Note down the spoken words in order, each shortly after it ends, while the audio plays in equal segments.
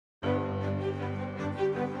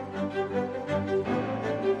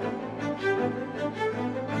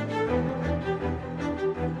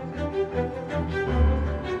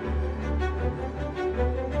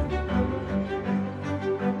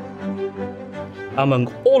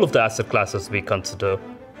Among all of the asset classes we consider,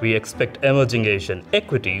 we expect emerging Asian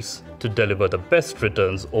equities to deliver the best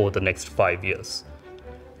returns over the next 5 years.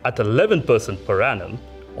 At 11% per annum,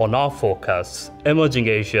 on our forecasts, emerging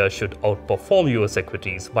Asia should outperform US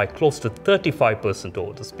equities by close to 35%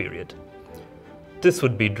 over this period. This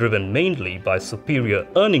would be driven mainly by superior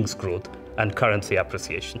earnings growth and currency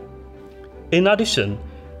appreciation. In addition,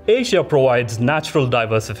 Asia provides natural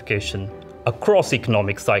diversification across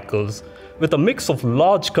economic cycles with a mix of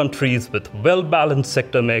large countries with well-balanced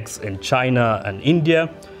sector mix in China and India,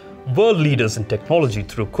 world leaders in technology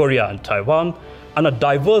through Korea and Taiwan, and a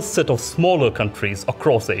diverse set of smaller countries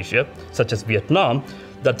across Asia, such as Vietnam,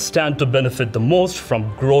 that stand to benefit the most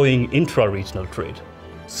from growing intra-regional trade.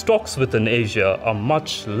 Stocks within Asia are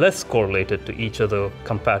much less correlated to each other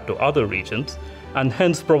compared to other regions, and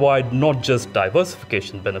hence provide not just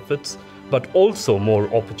diversification benefits, but also more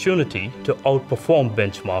opportunity to outperform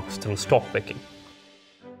benchmarks through stock picking.